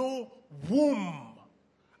 I know whom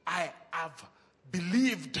I have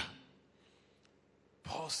believed.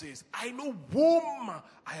 Paul says, I know whom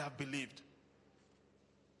I have believed.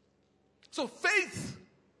 So faith,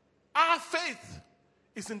 our faith,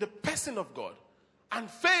 is in the person of God. And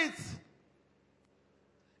faith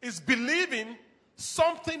is believing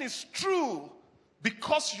something is true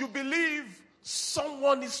because you believe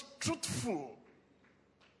someone is truthful.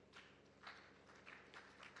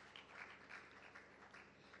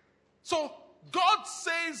 So God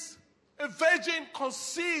says a virgin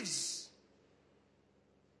conceives.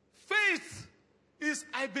 Faith is,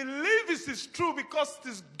 I believe this is true because it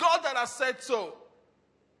is God that has said so.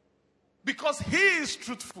 Because He is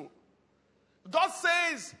truthful. God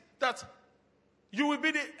says that you will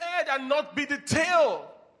be the head and not be the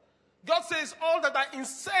tail. God says all that are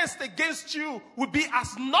incensed against you will be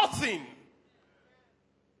as nothing.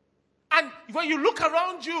 And when you look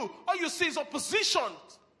around you, all you see is opposition.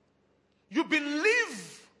 You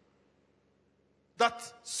believe that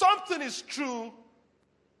something is true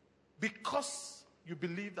because you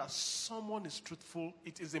believe that someone is truthful.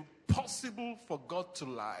 It is impossible for God to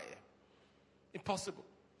lie. Impossible.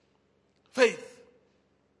 Faith.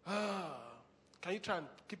 Can you try and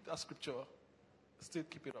keep that scripture? Still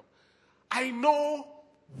keep it up. I know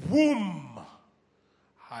whom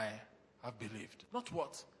I have believed. Not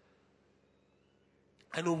what.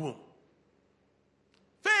 I know whom.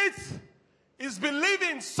 Faith is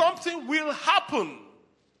believing something will happen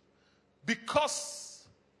because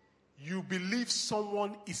you believe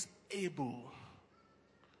someone is able.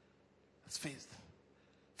 That's faith.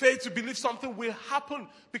 Faith to believe something will happen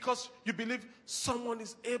because you believe someone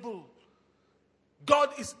is able. God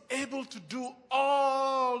is able to do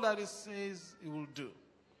all that He says He will do.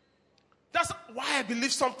 That's why I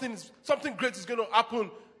believe something great is going to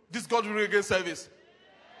happen this God will again service.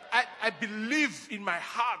 I believe in my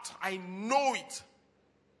heart, I know it,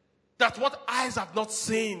 that what eyes have not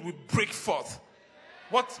seen will break forth.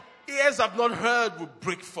 What ears have not heard will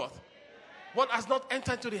break forth. What has not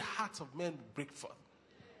entered into the hearts of men will break forth.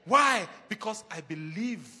 Why? Because I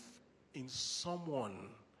believe in someone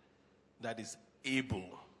that is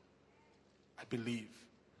able. I believe.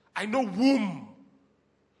 I know whom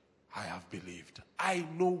I have believed. I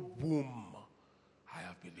know whom I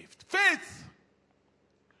have believed. Faith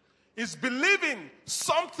is believing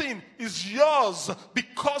something is yours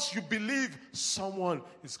because you believe someone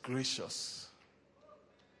is gracious.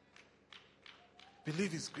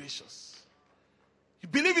 Believe is gracious. You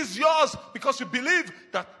believe it's yours because you believe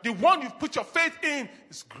that the one you've put your faith in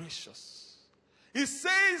is gracious. He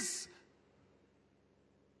says,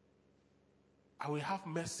 I will have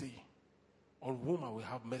mercy on whom I will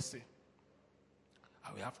have mercy.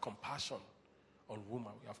 I will have compassion on whom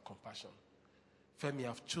I will have compassion. Femi,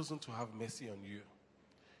 I've chosen to have mercy on you,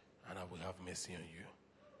 and I will have mercy on you.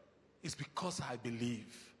 It's because I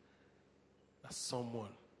believe that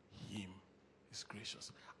someone, him, is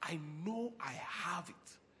gracious. I know I have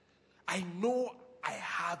it. I know I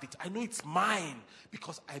have it. I know it's mine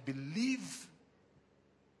because I believe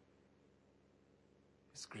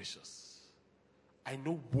it's gracious. I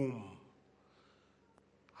know whom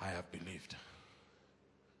I have believed.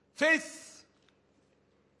 Faith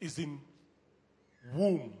is in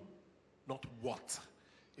whom, not what.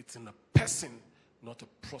 It's in a person, not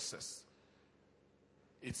a process.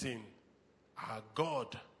 It's in our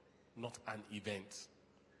God, not an event.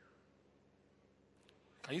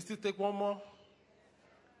 Can you still take one more?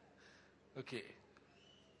 Okay.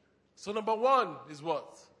 So number one is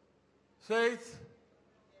what? Faith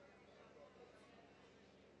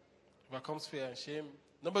overcomes fear and shame.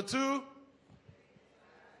 Number two,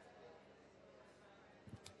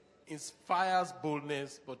 inspires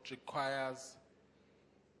boldness but requires.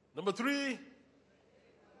 Number three,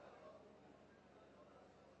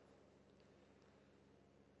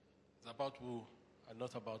 it's about who and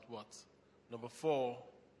not about what. Number four,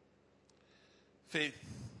 faith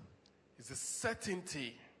is a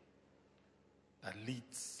certainty that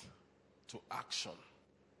leads to action.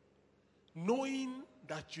 Knowing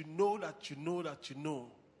that you know that you know that you know.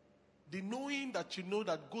 The knowing that you know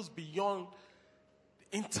that goes beyond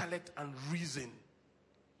intellect and reason.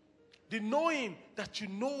 The knowing that you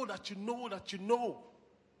know that you know that you know.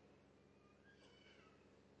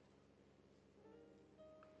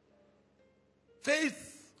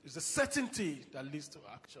 Faith is a certainty that leads to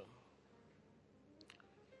action.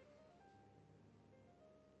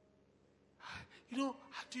 You know,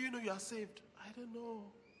 how do you know you are saved? I don't know.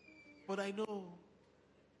 But I know.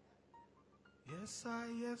 Yes,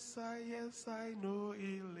 I know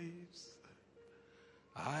He lives.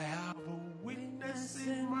 I have a witness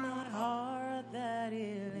in my heart that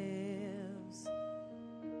He lives.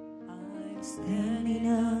 I'm standing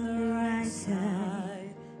on the right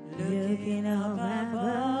side, looking up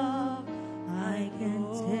above. I can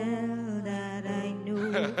tell that I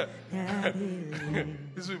know that He lives.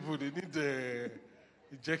 These people, they need the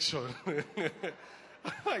injection.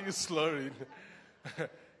 Are you slurring?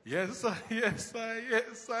 Yes,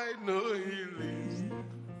 I know he lives.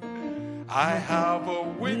 I have a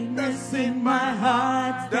witness in my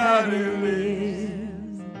heart that he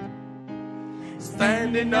lives.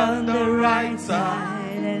 Standing on the right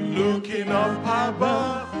side and looking up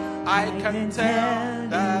above, I can tell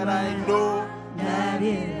that I know that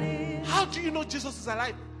he lives. How do you know Jesus is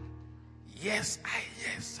alive? Yes, I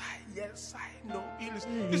know he lives.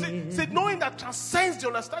 You see, knowing that transcends the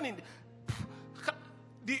understanding.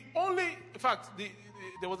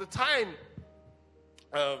 There was a time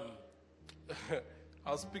I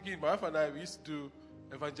was speaking, my wife and I, we used to do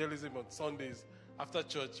evangelism on Sundays after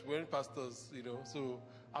church. We weren't pastors, so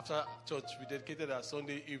after church we dedicated our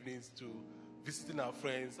Sunday evenings to visiting our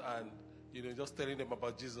friends and, just telling them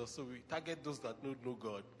about Jesus. So we target those that don't know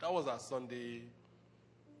God. That was our Sunday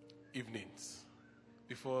evenings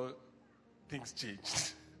before things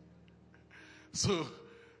changed. So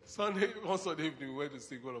one Sunday evening, we went to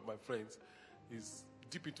see one of my friends. He's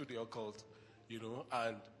deep into the occult,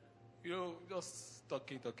 and, just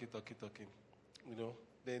talking.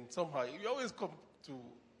 Then somehow, he always come to,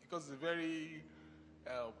 because he's a very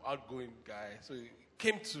outgoing guy. So he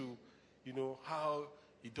came to, how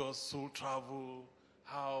he does soul travel,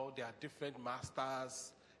 how there are different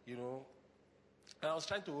masters, And I was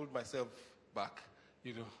trying to hold myself back,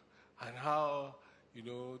 and how, he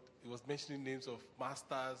was mentioning names of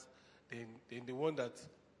masters. Then the one that,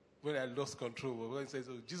 when I lost control, when he says,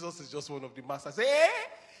 "Oh, Jesus is just one of the masters," I said, "Eh?"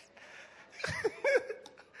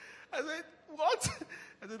 I said, "What?"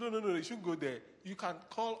 I said, No, you shouldn't go there. You can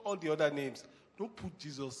call all the other names. Don't put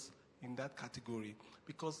Jesus in that category,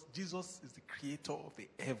 because Jesus is the creator of the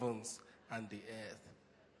heavens and the earth.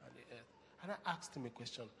 And I asked him a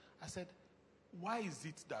question. I said, why is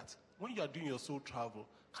it that when you are doing your soul travel,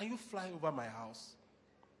 can you fly over my house?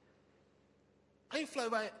 Can you fly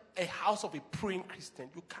over a house of a praying Christian?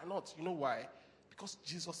 You cannot. You know why? Because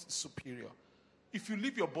Jesus is superior. If you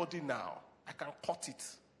leave your body now, I can cut it,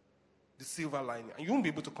 the silver lining, and you won't be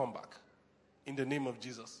able to come back in the name of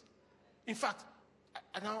Jesus. In fact,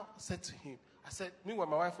 I now said to him, meanwhile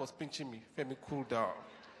my wife was pinching me, Femi, cool down.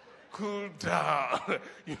 Cool down.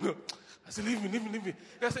 I said, leave me.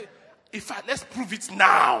 I said, let's prove it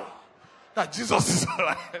now that Jesus is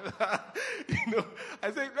alive.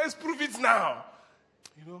 I said, let's prove it now.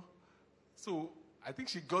 So I think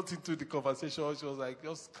she got into the conversation. She was like,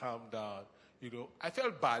 just calm down. I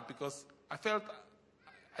felt bad because I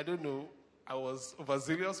don't know, I was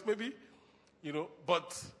overzealous maybe,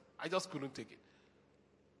 but I just couldn't take it.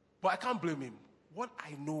 But I can't blame him. What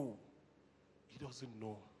I know, he doesn't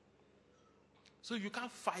know. So you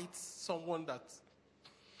can't fight someone that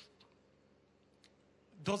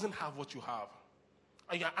doesn't have what you have.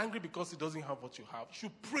 And you're angry because he doesn't have what you have. You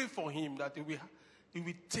should pray for him that he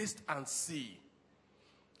will taste and see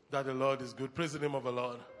that the Lord is good. Praise the name of the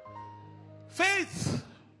Lord. Faith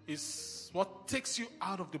is what takes you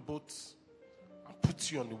out of the boat and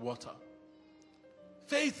puts you on the water.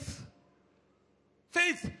 Faith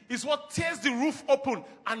is what tears the roof open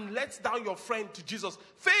and lets down your friend to Jesus.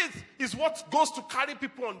 Faith is what goes to carry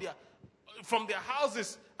people from their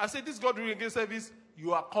houses and say, this God during against service,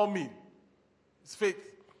 you are coming. It's faith.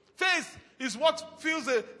 Faith is what fills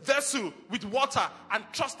a vessel with water and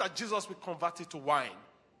trust that Jesus will convert it to wine.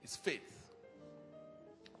 It's faith.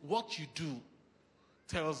 What you do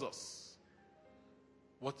tells us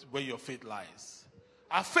where your faith lies.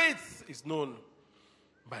 Our faith is known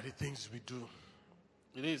by the things we do.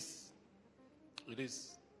 It is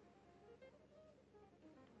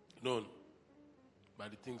known by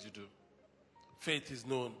the things you do. Faith is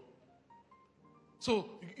known. So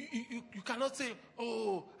you cannot say,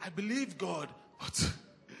 oh, I believe God, but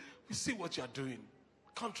we see what you are doing.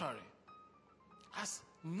 Contrary. Has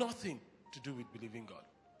nothing to do with believing God.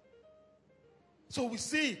 So we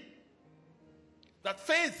see that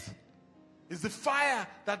faith is the fire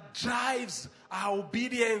that drives our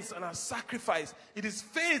obedience and our sacrifice. It is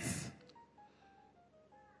faith,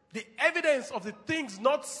 the evidence of the things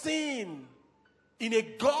not seen, in a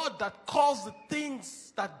God that calls the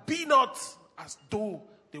things that be not as though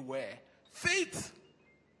they were. Faith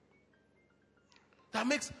that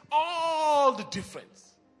makes all the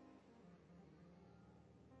difference.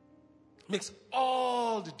 Makes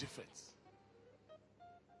all the difference.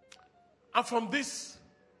 And from these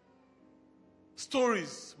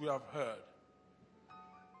stories we have heard,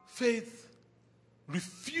 faith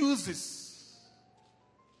refuses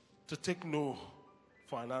to take no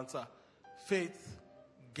for an answer. Faith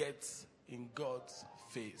gets in God's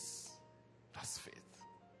face. That's faith.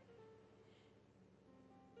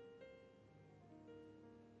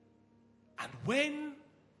 And when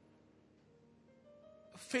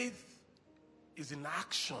faith is in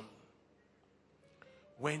action,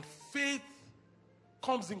 when faith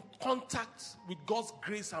comes in contact with God's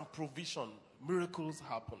grace and provision, miracles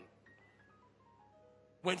happen.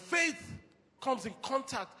 When faith comes in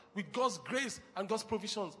contact with God's grace and God's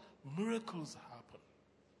provisions, miracles happen.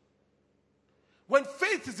 When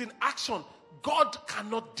faith is in action, God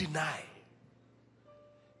cannot deny.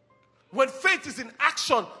 When faith is in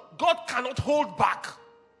action, God cannot hold back.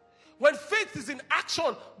 When faith is in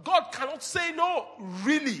action, God cannot say no.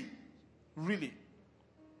 Really. Really.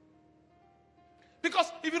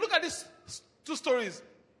 Because if you look at these two stories,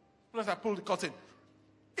 as I pull the curtain,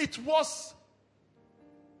 it was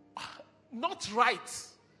not right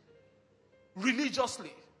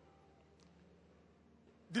religiously.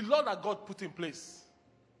 The law that God put in place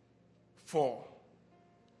for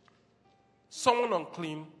someone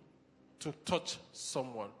unclean to touch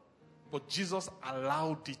someone, but Jesus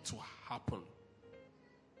allowed it to happen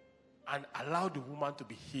and allowed the woman to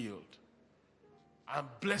be healed and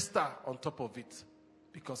blessed her on top of it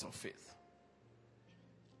because of faith.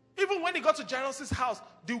 Even when he got to Jairus' house,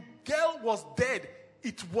 the girl was dead.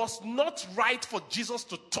 It was not right for Jesus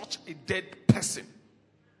to touch a dead person.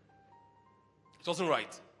 It wasn't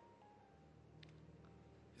right.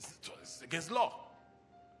 It's against law.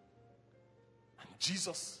 And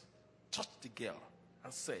Jesus touched the girl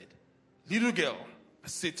and said, "Little girl, I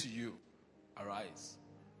say to you, arise."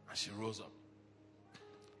 And she rose up.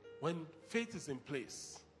 When faith is in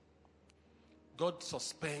place, God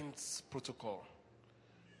suspends protocol.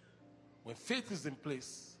 When faith is in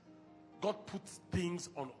place, God puts things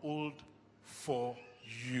on hold for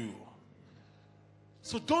you.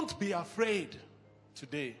 So don't be afraid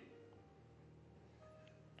today.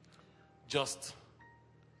 Just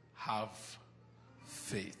have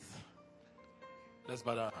faith. Let's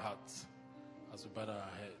bow our hearts as we bow our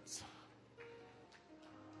heads.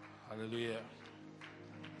 Hallelujah.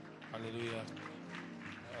 Hallelujah.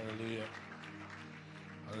 Hallelujah.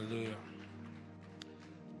 Hallelujah.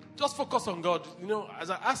 Just focus on God. You know, as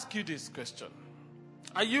I ask you this question,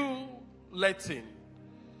 are you letting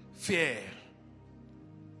fear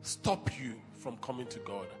stop you from coming to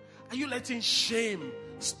God? Are you letting shame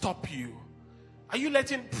stop you? Are you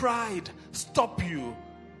letting pride stop you?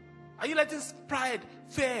 Are you letting pride,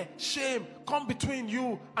 fear, shame come between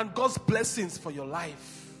you and God's blessings for your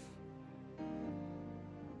life?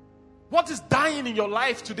 What is dying in your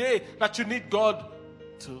life today that you need God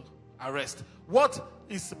to arrest? What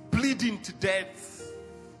is bleeding to death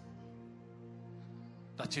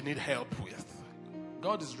that you need help with?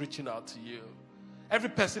 God is reaching out to you. Every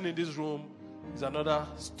person in this room is another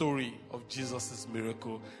story of Jesus'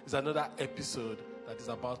 miracle. It's another episode that is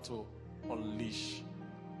about to unleash.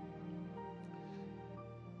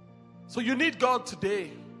 So you need God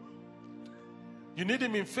today. You need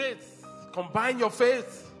Him in faith. Combine your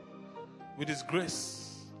faith with His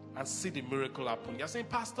grace and see the miracle happen. You're saying,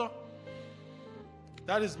 "Pastor,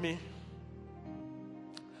 that is me.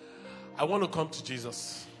 I want to come to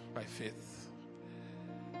Jesus by faith.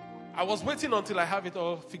 I was waiting until I have it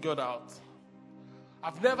all figured out.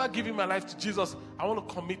 I've never given my life to Jesus. I want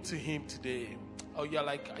to commit to Him today." Oh, you're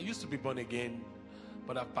like, "I used to be born again,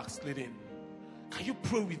 but I've backslidden. Can you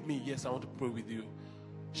pray with me?" "Yes, I want to pray with you."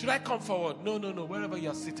 "Should I come forward?" No. Wherever you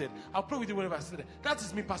are seated. I'll pray with you wherever I'm seated. "That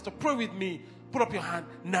is me, Pastor. Pray with me." Put up your hand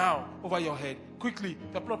now over your head. Quickly.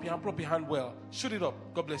 If you put up your hand well. Shoot it up.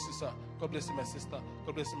 God bless you, sir. God bless you, my sister.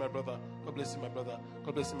 God bless you, my brother. God bless you, my brother.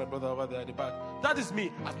 God bless you, my brother over there at the back. "That is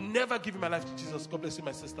me. I've never given my life to Jesus." God bless you,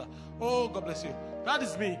 my sister. Oh, God bless you. "That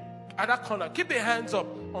is me." At that corner. Keep your hands up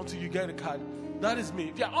until you get a card. "That is me."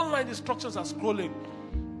 If you're online, instructions are scrolling.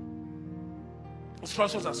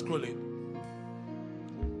 Instructions are scrolling.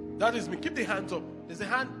 "That is me." Keep the hands up. There's a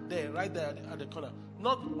hand there, right there at the corner.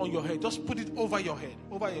 Not on your head. Just put it over your head.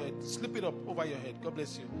 Over your head. Slip it up over your head. God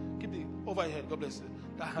bless you. Keep it over your head. God bless you.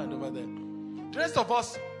 That hand over there. The rest of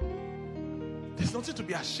us, there's nothing to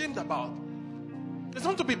be ashamed about. There's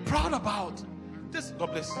nothing to be proud about.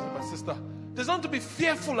 God bless you, my sister. There's nothing to be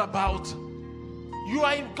fearful about. You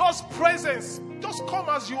are in God's presence. Just come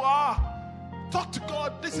as you are. Talk to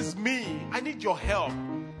God. "This is me. I need your help.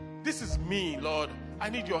 This is me, Lord. I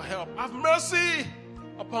need your help. Have mercy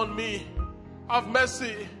upon me. Have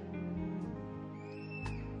mercy."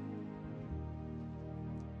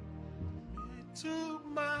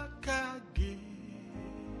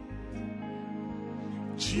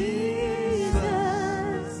 Jesus,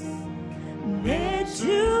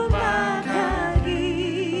 Metumakagi.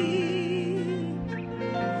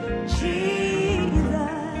 Jesus,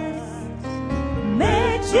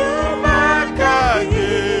 Metumakagi.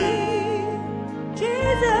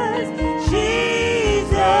 Jesus,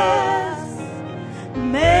 Jesus.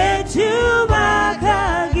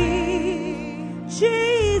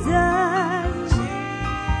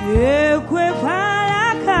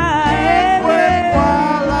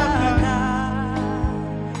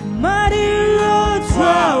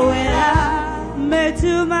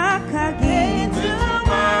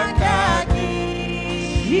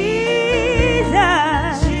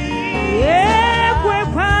 Jesus, yeah, kwe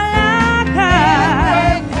palaka,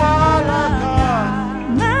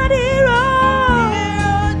 madiro,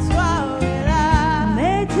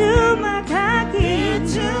 metu makaki,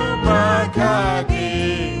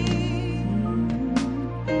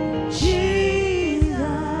 Jesus.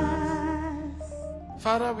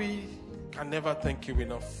 Father, we can never thank you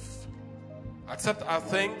enough. Accept our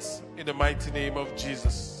thanks in the mighty name of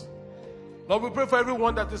Jesus. Lord, we pray for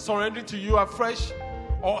everyone that is surrendering to you afresh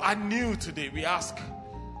or anew today. We ask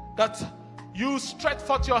that you stretch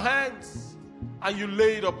forth your hands and you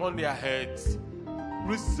lay it upon their heads.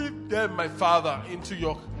 Receive them, my Father, into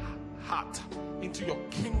your heart, into your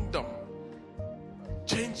kingdom.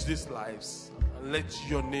 Change these lives and let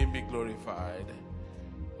your name be glorified.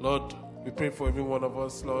 Lord, we pray for every one of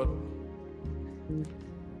us, Lord,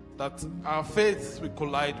 that our faith will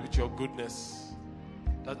collide with your goodness,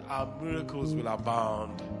 that our miracles will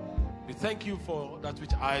abound. We thank you for that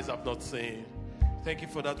which eyes have not seen. Thank you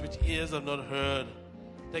for that which ears have not heard.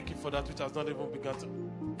 Thank you for that which has not even begun to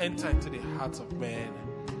enter into the hearts of men.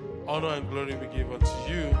 Honor and glory we give unto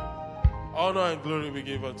you. Honor and glory we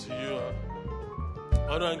give unto you.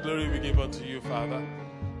 Honor and glory we give unto you, Father.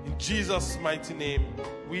 In Jesus' mighty name,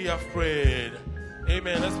 we have prayed.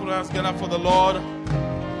 Amen. Let's put our hands together for the Lord,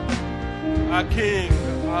 our King,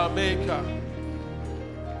 our Maker.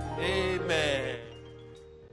 Amen.